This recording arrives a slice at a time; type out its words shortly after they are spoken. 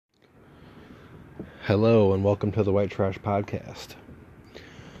Hello and welcome to the White Trash Podcast.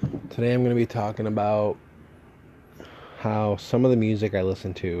 Today I'm going to be talking about how some of the music I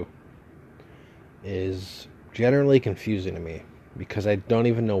listen to is generally confusing to me because I don't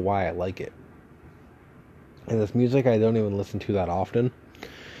even know why I like it. And this music I don't even listen to that often.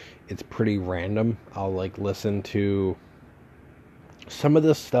 It's pretty random. I'll listen to some of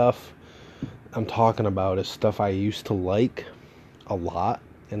this stuff I'm talking about is stuff I used to like a lot,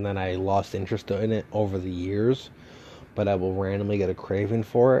 and then I lost interest in it over the years, but I will randomly get a craving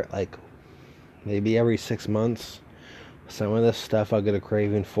for it, like maybe every 6 months. Some of this stuff I'll get a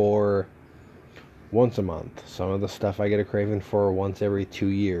craving for once a month. Some of the stuff I get a craving for once every 2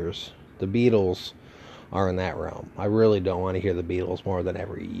 years. The Beatles are in that realm. I really don't want to hear the Beatles more than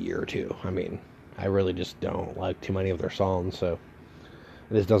every year or two. I mean, I really just don't like too many of their songs, so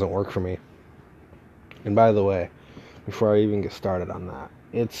it just doesn't work for me. And by the way, before I even get started on that,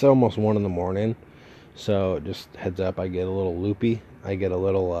 it's almost 1 in the morning, so just heads up, I get a little loopy. I get a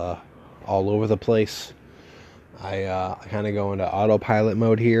little all over the place. I kind of go into autopilot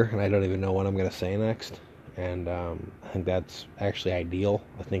mode here, and I don't even know what I'm going to say next. And I think that's actually ideal.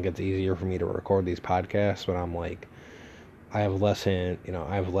 I think it's easier for me to record these podcasts when I'm like, I have less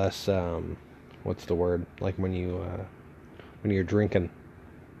what's the word? Like when you're drinking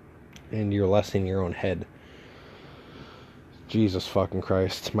and you're less in your own head. Jesus fucking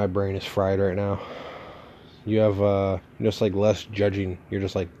Christ, my brain is fried right now. You have just less judging. You're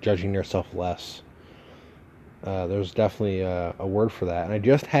just judging yourself less. There's definitely a word for that, and I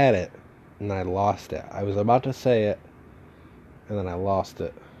just had it, and I lost it. I was about to say it, and then I lost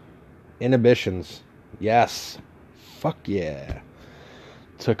it. Inhibitions. Yes. Fuck yeah.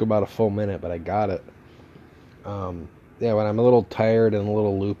 Took about a full minute, but I got it. Yeah, when I'm a little tired and a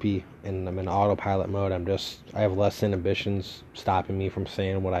little loopy and I'm in autopilot mode, I have less inhibitions stopping me from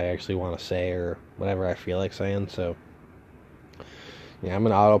saying what I actually want to say or whatever I feel like saying. So, yeah, I'm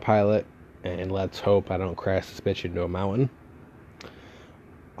in autopilot, and let's hope I don't crash this bitch into a mountain.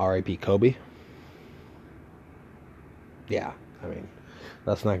 R.I.P. Kobe. Yeah, I mean,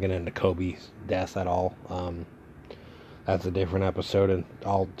 let's not get into Kobe's death at all. That's a different episode and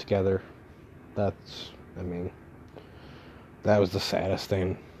altogether. That was the saddest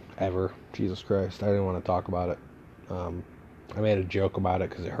thing ever. Jesus Christ. I didn't want to talk about it. I made a joke about it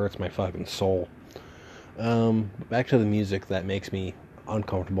because it hurts my fucking soul. Back to the music that makes me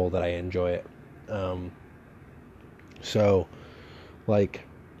uncomfortable, that I enjoy it.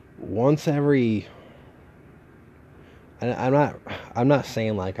 Once every... I'm not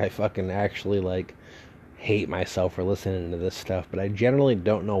saying I fucking actually hate myself for listening to this stuff, but I generally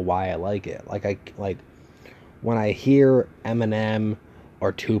don't know why I like it. When I hear Eminem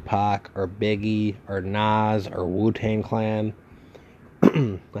or Tupac or Biggie or Nas or Wu-Tang Clan,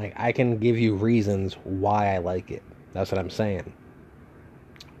 I can give you reasons why I like it. That's what I'm saying.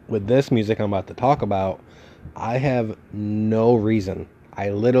 With this music I'm about to talk about, I have no reason. I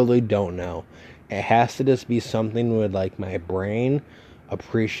literally don't know. It has to just be something with my brain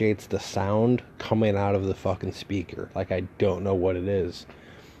appreciates the sound coming out of the fucking speaker. I don't know what it is.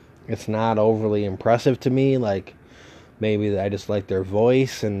 It's not overly impressive to me. Maybe I just like their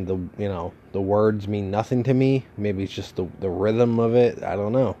voice and the words mean nothing to me. Maybe it's just the rhythm of it. I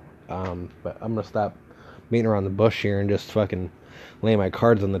don't know. But I'm gonna stop beating around the bush here and just fucking lay my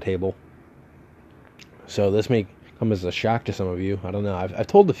cards on the table. So this may come as a shock to some of you. I don't know. I've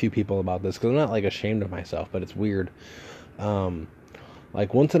told a few people about this because I'm not ashamed of myself, but it's weird. Once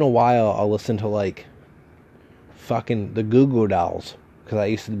in a while I'll listen to fucking the Goo Goo Dolls, because I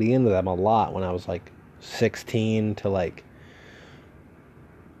used to be into them a lot when I was 16 to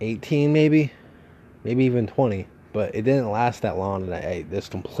 18 maybe even 20, but it didn't last that long, and I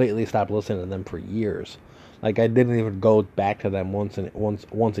just completely stopped listening to them for years. I didn't even go back to them once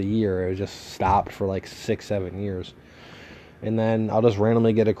a year. It was just stopped for 6-7 years, and then I'll just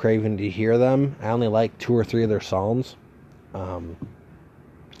randomly get a craving to hear them. I only like 2 or 3 of their songs.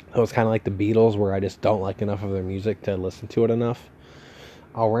 So it's kind of like the Beatles, where I just don't like enough of their music to listen to it enough.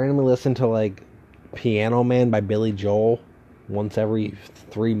 I'll randomly listen to Piano Man by Billy Joel once every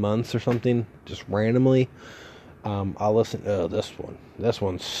 3 months or something, just randomly. I'll listen to this one. This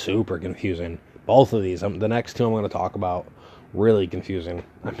one's super confusing. Both of these, the next two I'm going to talk about, really confusing.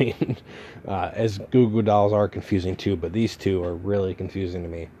 I mean, as Goo Goo Dolls are confusing too, but these two are really confusing to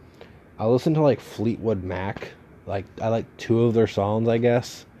me. I'll listen to Fleetwood Mac. I like 2 of their songs, I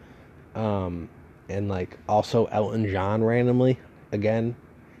guess. And also Elton John randomly. Again,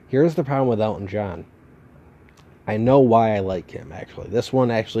 here's the problem with Elton John. I know why I like him, actually. This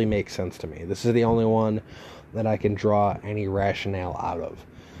one actually makes sense to me. This is the only one that I can draw any rationale out of.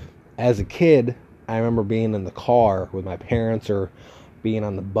 As a kid, I remember being in the car with my parents or being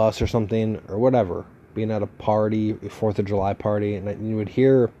on the bus or something or whatever, being at a party, a 4th of July party, and I would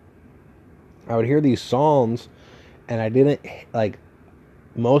hear these songs, and I didn't, like,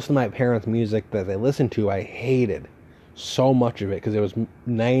 most of my parents' music that they listened to, I hated so much of it because it was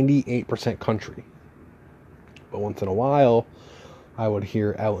 98% country. But once in a while, I would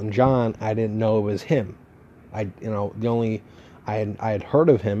hear Elton John. I didn't know it was him. I had heard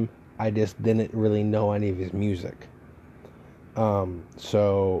of him. I just didn't really know any of his music.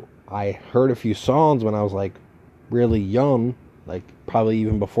 So I heard a few songs when I was like really young, like probably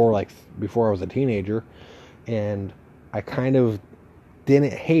even before I was a teenager, and I kind of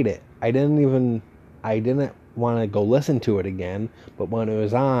didn't hate it. I didn't want to go listen to it again, but when it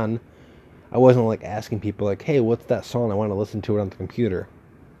was on, I wasn't like asking people like, hey, what's that song? I want to listen to it on the computer.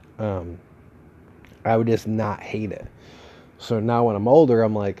 I would just not hate it. So now when I'm older,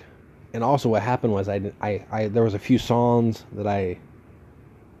 I'm like, and also what happened was there was a few songs that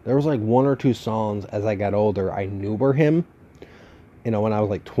there was like one or two songs as I got older I knew were him. You know, when I was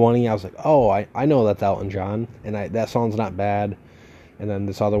like 20, I was like, oh, I know that's Elton John, and that song's not bad. And then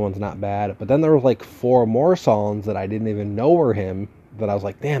this other one's not bad. But then there was like 4 more songs that I didn't even know were him that I was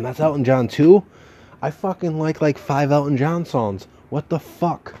like, damn, that's Elton John too? I fucking like 5 Elton John songs. What the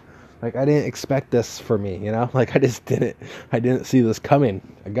fuck? Like, I didn't expect this for me, you know? Like, I didn't see this coming.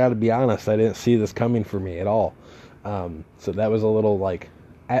 I gotta be honest, I didn't see this coming for me at all. So that was a little like,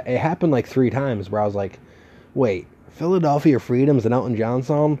 it happened like 3 times where I was like, wait, Philadelphia Freedom's an Elton John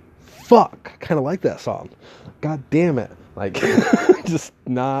song? Fuck, I kind of like that song. God damn it. Like, just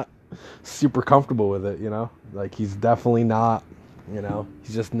not super comfortable with it, you know? Like, he's definitely not, you know?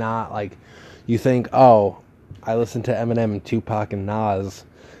 He's just not, like, you think, oh, I listen to Eminem and Tupac and Nas.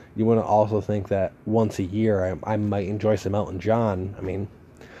 You wouldn't also think that once a year I might enjoy some Elton John. I mean,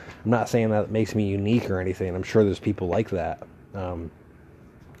 I'm not saying that it makes me unique or anything. I'm sure there's people like that.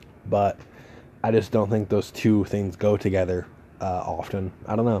 But I just don't think those two things go together often.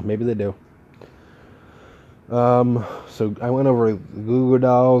 I don't know. Maybe they do. So I went over Goo Goo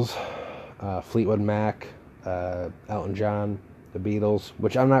Dolls, Fleetwood Mac, Elton John, the Beatles,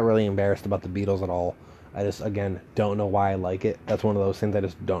 which I'm not really embarrassed about the Beatles at all. I just, again, don't know why I like it. That's one of those things I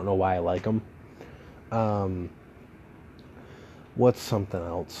just don't know why I like them. What's something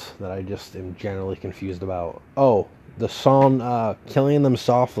else that I just am generally confused about? Oh, the song Killing Them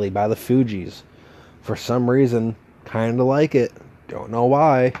Softly by the Fugees. For some reason, kind of like it. Don't know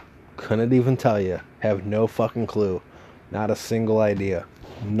why. Couldn't even tell you. Have no fucking clue. Not a single idea.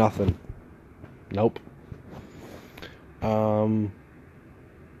 Nothing. Nope.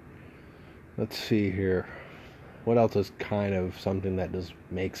 Let's see here. What else is kind of something that just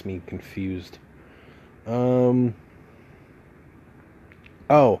makes me confused? Oh,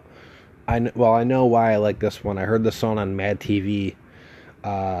 I know why I like this one. I heard this song on Mad TV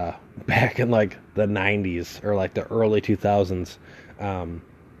back in like the 90s or like the early 2000s.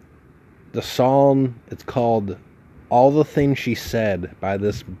 The song, it's called All the Things She Said by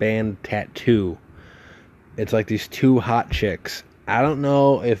this band Tattoo. It's like these 2 hot chicks. I don't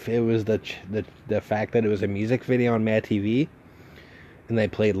know if it was the fact that it was a music video on Mad TV and they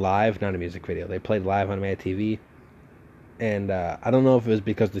played live, not a music video, they played live on Mad TV. And I don't know if it was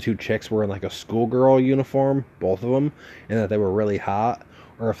because the 2 chicks were in like a schoolgirl uniform, both of them, and that they were really hot,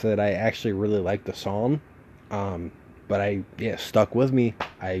 or if that I actually really liked the song. But stuck with me.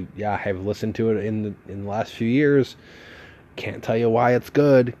 I have listened to it in the last few years. Can't tell you why it's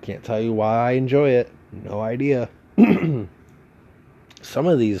good. Can't tell you why I enjoy it. No idea. Some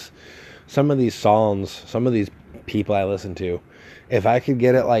of these songs, some of these people I listen to, if I could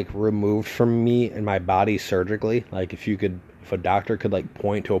get it like removed from me and my body surgically, like if a doctor could like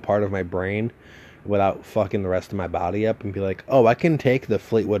point to a part of my brain without fucking the rest of my body up and be like, oh, I can take the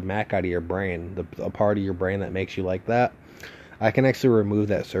Fleetwood Mac out of your brain, a part of your brain that makes you like that, I can actually remove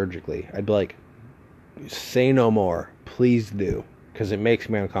that surgically. I'd be like, say no more, please do, because it makes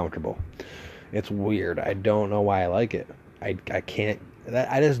me uncomfortable. It's weird. I don't know why I like it. I can't.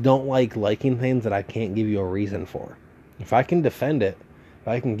 I just don't like liking things that I can't give you a reason for. If I can defend it, if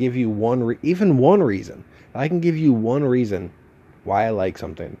I can give you even one reason, if I can give you one reason why I like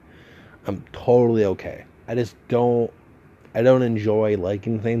something, I'm totally okay. I don't enjoy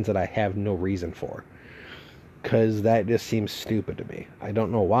liking things that I have no reason for, because that just seems stupid to me. I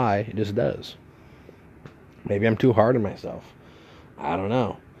don't know why, it just does. Maybe I'm too hard on myself. I don't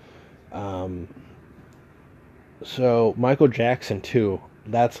know. So Michael Jackson too,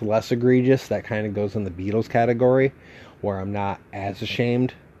 that's less egregious. That kind of goes in the Beatles category, where I'm not as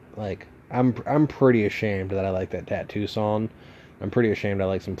ashamed. Like, I'm pretty ashamed that I like that Tattoo song, I'm pretty ashamed I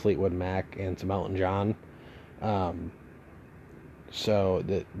like some Fleetwood Mac and some Elton John. So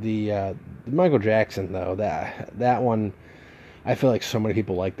the Michael Jackson though, that one, I feel like so many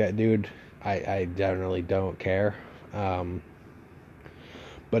people like that dude. I generally don't care. But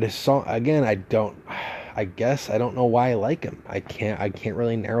his song again, I guess I don't know why I like him. I can't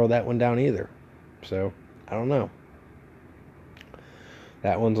really narrow that one down either. So I don't know.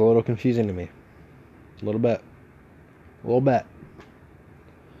 That one's a little confusing to me. A little bit. A little bit.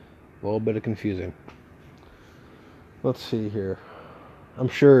 A little bit of confusing. Let's see here. I'm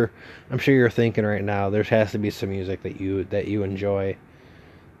sure you're thinking right now there has to be some music that you enjoy,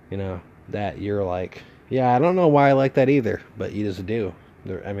 that you're like, yeah, I don't know why I like that either, but you just do.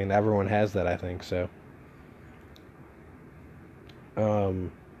 I mean, everyone has that, I think, so.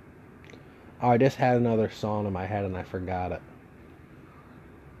 I just had another song in my head and I forgot it.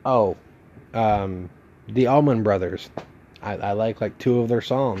 Oh, the Allman Brothers. I like two of their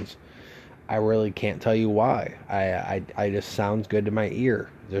songs. I really can't tell you why. I just sounds good to my ear.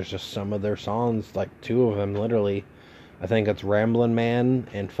 There's just some of their songs, like two of them, literally. I think it's Ramblin' Man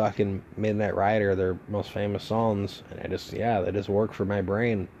and fucking Midnight Rider, their most famous songs. And they just work for my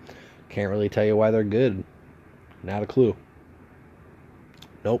brain. Can't really tell you why they're good. Not a clue.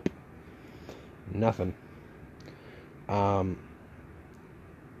 Nope. Nothing.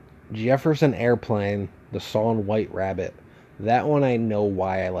 Jefferson Airplane, the song White Rabbit. That one I know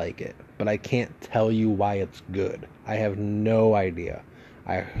why I like it, but I can't tell you why it's good. I have no idea.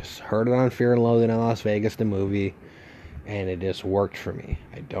 I heard it on Fear and Loathing in Las Vegas, the movie, and it just worked for me.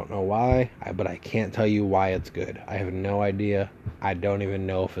 I don't know why, but I can't tell you why it's good. I have no idea. I don't even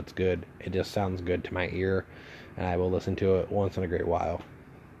know if it's good. It just sounds good to my ear, and I will listen to it once in a great while.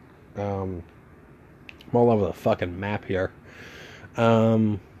 I'm all over the fucking map here.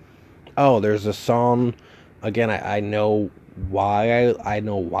 There's a song. Again, I know why I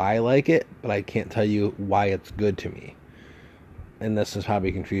like it, but I can't tell you why it's good to me. And this is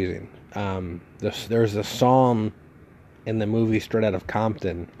probably confusing. There's a song in the movie Straight Outta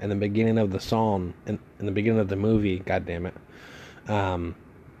Compton, in the beginning of the song, in the beginning of the movie, God damn it.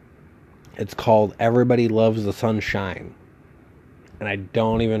 It's called Everybody Loves the Sunshine. And I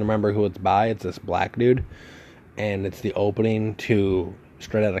don't even remember who it's by. It's this black dude. And it's the opening to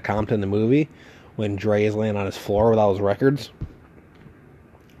Straight Outta Compton, the movie, when Dre is laying on his floor with all his records.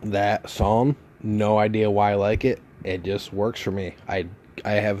 That song, no idea why I like it. It just works for me. I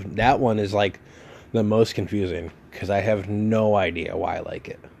have, that one is like the most confusing because I have no idea why I like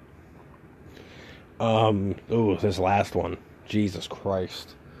it. This last one, Jesus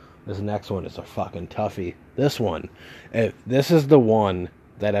Christ. This next one is a fucking toughie. This one, this is the one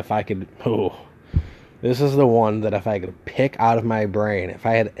that if I could, this is the one that if I could pick out of my brain, if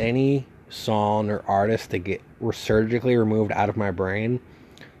I had any song or artist to get surgically removed out of my brain,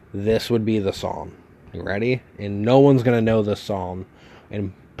 this would be the song. You ready? And no one's gonna know this song,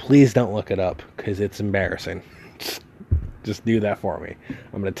 and please don't look it up because it's embarrassing. Just do that for me.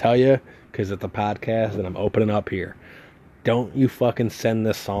 I'm gonna tell you because it's a podcast and I'm opening up here. Don't you fucking send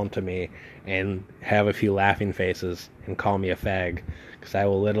this song to me and have a few laughing faces and call me a fag, because I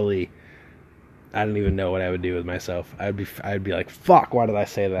will literally, I don't even know what I would do with myself. I'd be like, fuck, why did I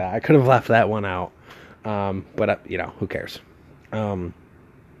say that? I could have left that one out. But who cares?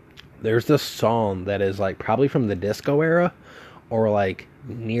 There's this song that is like probably from the disco era, or like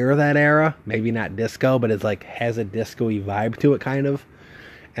near that era. Maybe not disco, but it's like has a disco-y vibe to it, kind of.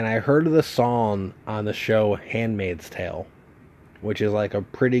 And I heard of the song on the show Handmaid's Tale, which is like a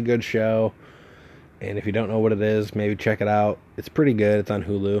pretty good show. And if you don't know what it is, maybe check it out. It's pretty good. It's on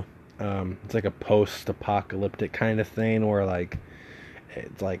Hulu. It's like a post-apocalyptic kind of thing where like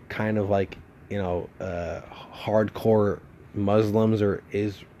it's like kind of like, hardcore Muslims or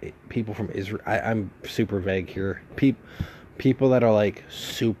people from Israel. I'm super vague here. People that are like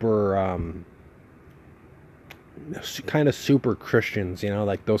super kind of super Christians,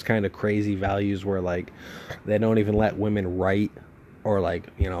 like those kind of crazy values where like they don't even let women write, or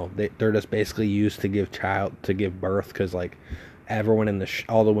like they're just basically used to give birth, because like everyone in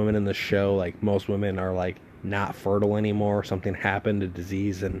all the women in the show, like most women are like not fertile anymore. Something happened, a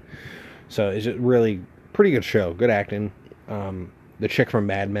disease, and so it's just really pretty good show. Good acting. The chick from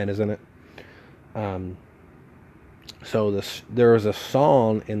Mad Men is in it. So there was a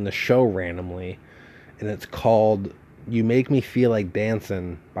song in the show randomly, and it's called "You Make Me Feel Like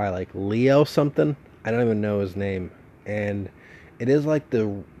Dancing" by like Leo something. I don't even know his name, and it is like this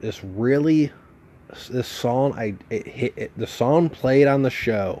song. The song played on the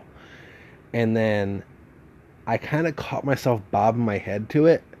show, and then I kind of caught myself bobbing my head to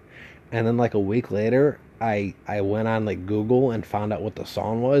it, and then like a week later, I went on like Google and found out what the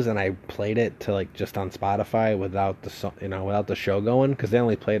song was, and I played it to like just on Spotify without without the show going, because they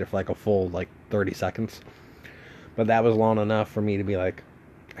only played it for like a full like 30 seconds. But that was long enough for me to be like,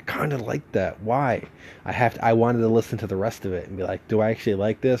 I kind of like that. Why? I wanted to listen to the rest of it and be like, do I actually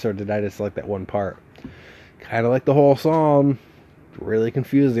like this, or did I just like that one part? Kind of like the whole song. Really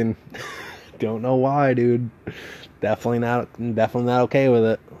confusing. Don't know why, dude. Definitely not okay with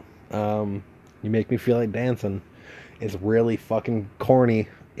it. You make me feel like dancing. It's really fucking corny,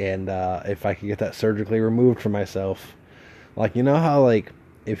 and if I could get that surgically removed from myself, like, you know how like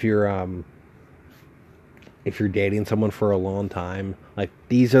if you're dating someone for a long time, like,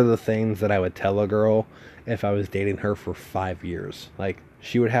 these are the things that I would tell a girl if I was dating her for 5 years. Like,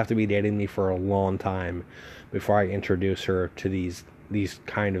 she would have to be dating me for a long time before I introduce her to these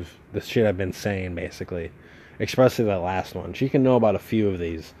kind of the shit I've been saying, basically. Especially that last one. She can know about a few of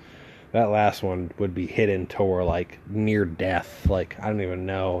these. That last one would be hidden to her, like, near death. Like, I don't even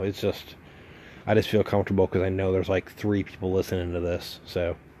know. It's just, I just feel comfortable because I know there's like 3 people listening to this.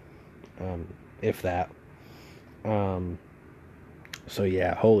 So, if that. So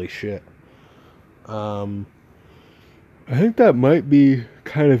yeah, holy shit. I think that might be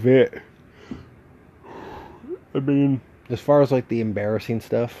kind of it. I mean, as far as like the embarrassing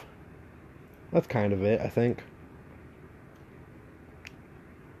stuff, that's kind of it, I think.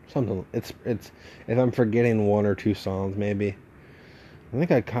 Something, it's if I'm forgetting 1 or 2 songs, maybe. I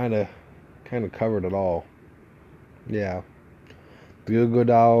think I kind of covered it all. Yeah. The Goo Goo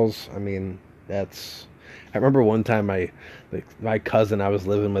Dolls, I mean, that's, I remember one time my cousin I was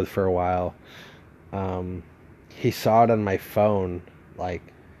living with for a while, he saw it on my phone, like,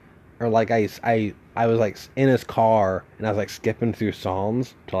 or like I was like in his car, and I was like skipping through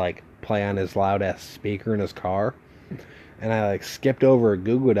songs to like play on his loud ass speaker in his car, and I like skipped over a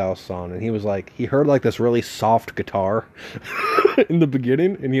Goo Goo Dolls song, and he was like, he heard like this really soft guitar in the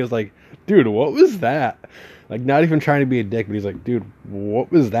beginning, and he was like, dude, what was that? Like, not even trying to be a dick, but he's like, dude,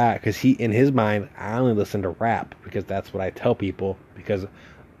 what was that? Because he, in his mind, I only listen to rap because that's what I tell people because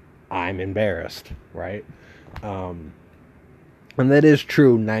I'm embarrassed, right? And that is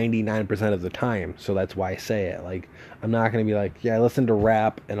true 99% of the time, so that's why I say it. Like, I'm not going to be like, yeah, I listen to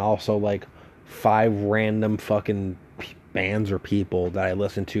rap and also like 5 random fucking bands or people that I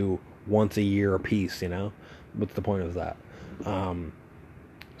listen to once a year a piece, you know? What's the point of that?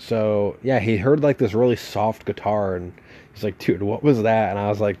 So, yeah, he heard like this really soft guitar, and he's like, dude, what was that? And I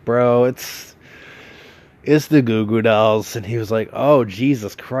was like, bro, it's the Goo Goo Dolls. And he was like, oh,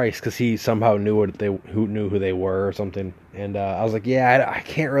 Jesus Christ, because he somehow knew who they were or something. And I was like, yeah, I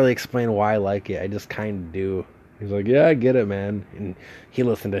can't really explain why I like it. I just kind of do. He's like, yeah, I get it, man. And he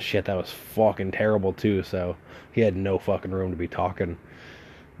listened to shit that was fucking terrible, too, so he had no fucking room to be talking.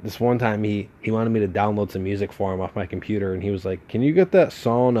 This one time, he wanted me to download some music for him off my computer, and he was like, can you get that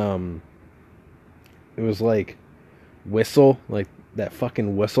song, it was like, Whistle, like, that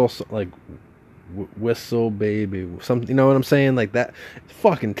fucking Whistle, like, Whistle Baby, something, you know what I'm saying? Like, that, it's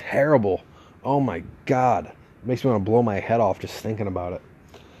fucking terrible. Oh my god. It makes me want to blow my head off just thinking about it.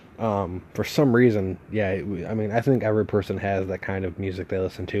 For some reason, yeah, I mean, I think every person has that kind of music they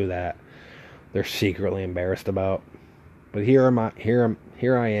listen to that they're secretly embarrassed about. But here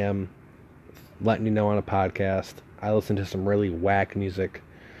I am, letting you know on a podcast. I listen to some really whack music,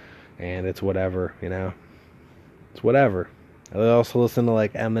 and it's whatever, you know? It's whatever. I also listen to,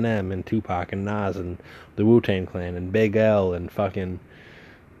 like, Eminem and Tupac and Nas and the Wu-Tang Clan and Big L and fucking...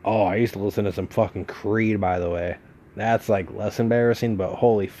 Oh, I used to listen to some fucking Creed, by the way. That's, like, less embarrassing, but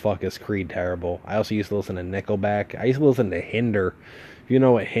holy fuck is Creed terrible. I also used to listen to Nickelback. I used to listen to Hinder. If you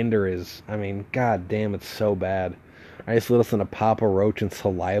know what Hinder is, I mean, god damn, it's so bad. I used to listen to Papa Roach and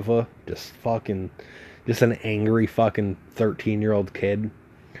Saliva. Just an angry fucking 13-year-old kid.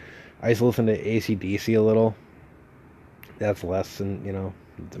 I used to listen to AC/DC a little. That's less than, you know,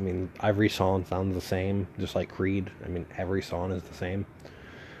 I mean, every song sounds the same, just like Creed. I mean, every song is the same.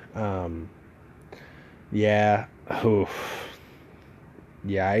 Yeah, oof.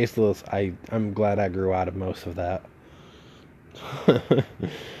 Yeah, I used to listen, I'm glad I grew out of most of that.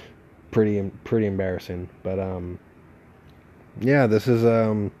 pretty embarrassing, but yeah, this has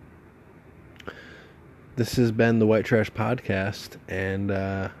been the White Trash Podcast, and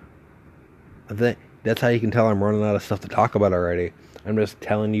I think that's how you can tell I'm running out of stuff to talk about already. I'm just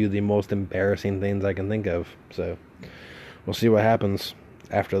telling you the most embarrassing things I can think of, so we'll see what happens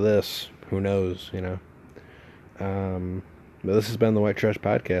after this. Who knows, you know? But this has been the White Trash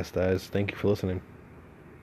Podcast, guys. Thank you for listening.